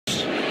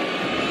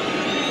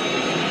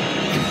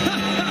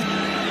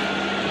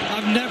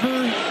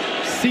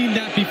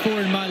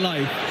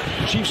life.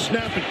 Chiefs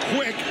snap it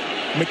quick.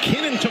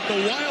 McKinnon took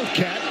the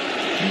Wildcat.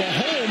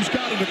 Mahomes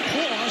got it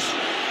across.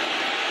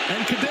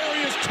 And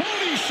Kadarius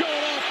Toney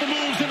showing off the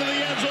moves into the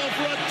end zone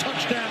for a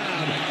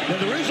touchdown. Now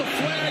there is a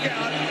flag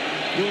out.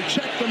 We'll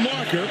check the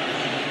marker.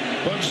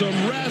 But some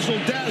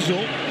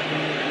razzle-dazzle.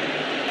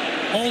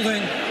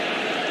 Holding.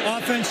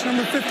 Offense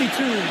number 52.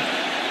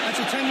 That's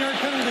a 10-yard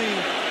penalty.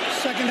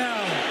 Second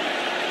down.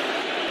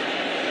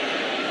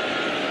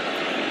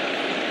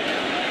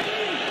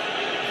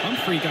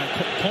 Humphrey got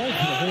called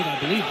for the hold, I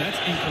believe. That's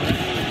incorrect.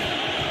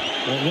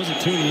 Well, it wasn't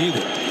Toney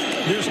either.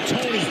 Here's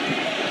Toney.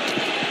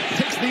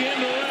 Takes the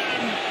end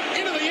around.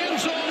 Into the end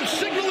zone.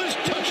 Signal is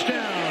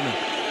touchdown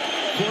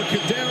for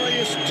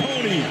Kadarius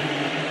Toney.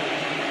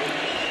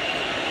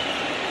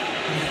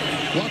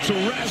 Lots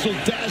of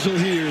razzle-dazzle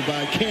here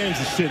by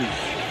Kansas City.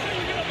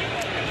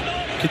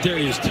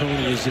 Kadarius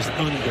Toney is just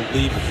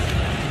unbelievable.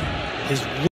 His